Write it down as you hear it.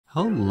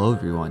Hello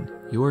everyone,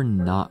 you are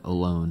not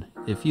alone.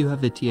 If you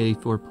have a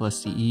TI-84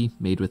 Plus CE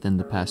made within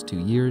the past 2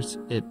 years,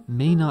 it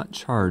may not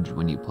charge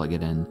when you plug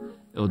it in.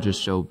 It'll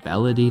just show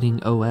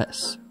validating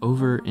OS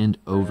over and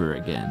over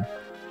again.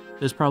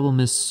 This problem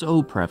is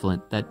so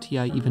prevalent that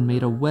TI even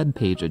made a web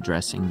page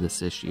addressing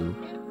this issue.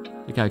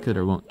 The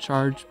calculator won't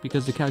charge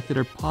because the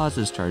calculator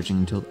pauses charging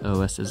until the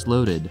OS is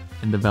loaded,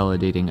 and the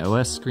validating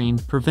OS screen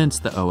prevents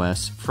the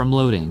OS from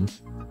loading.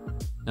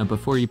 Now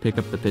before you pick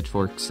up the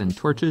pitchforks and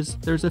torches,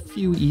 there's a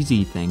few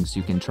easy things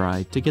you can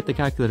try to get the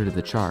calculator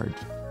to charge.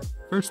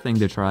 First thing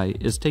to try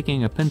is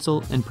taking a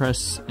pencil and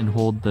press and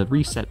hold the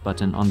reset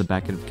button on the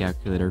back of the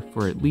calculator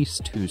for at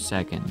least 2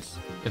 seconds.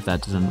 If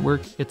that doesn't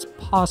work, it's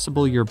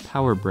possible your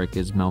power brick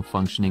is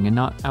malfunctioning and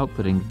not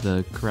outputting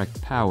the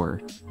correct power.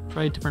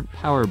 Try a different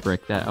power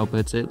brick that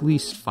outputs at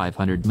least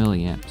 500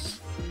 milliamps.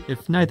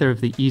 If neither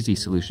of the easy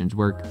solutions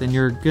work, then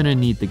you're gonna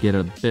need to get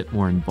a bit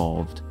more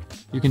involved.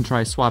 You can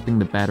try swapping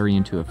the battery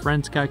into a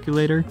friend's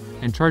calculator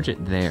and charge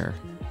it there.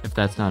 If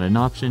that's not an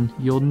option,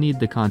 you'll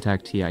need to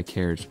contact TI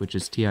Cares, which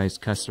is TI's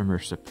customer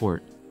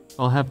support.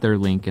 I'll have their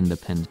link in the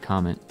pinned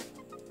comment.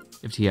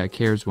 If TI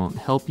Cares won't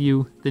help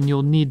you, then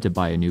you'll need to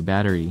buy a new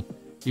battery.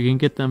 You can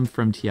get them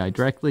from TI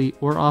directly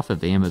or off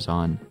of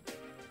Amazon.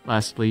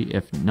 Lastly,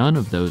 if none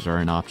of those are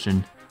an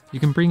option,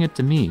 you can bring it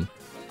to me.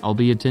 I'll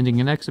be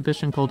attending an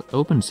exhibition called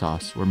Open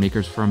Sauce, where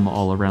makers from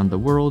all around the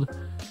world,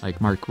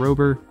 like Mark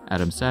Rober,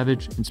 Adam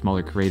Savage, and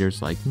smaller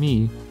creators like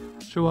me,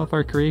 show off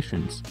our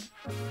creations.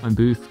 My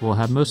booth will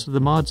have most of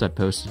the mods I've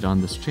posted on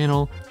this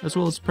channel, as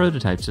well as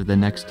prototypes of the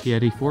next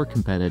TI-84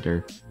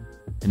 competitor.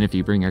 And if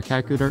you bring your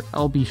calculator,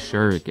 I'll be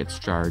sure it gets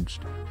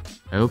charged.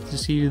 I hope to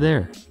see you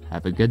there.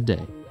 Have a good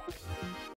day.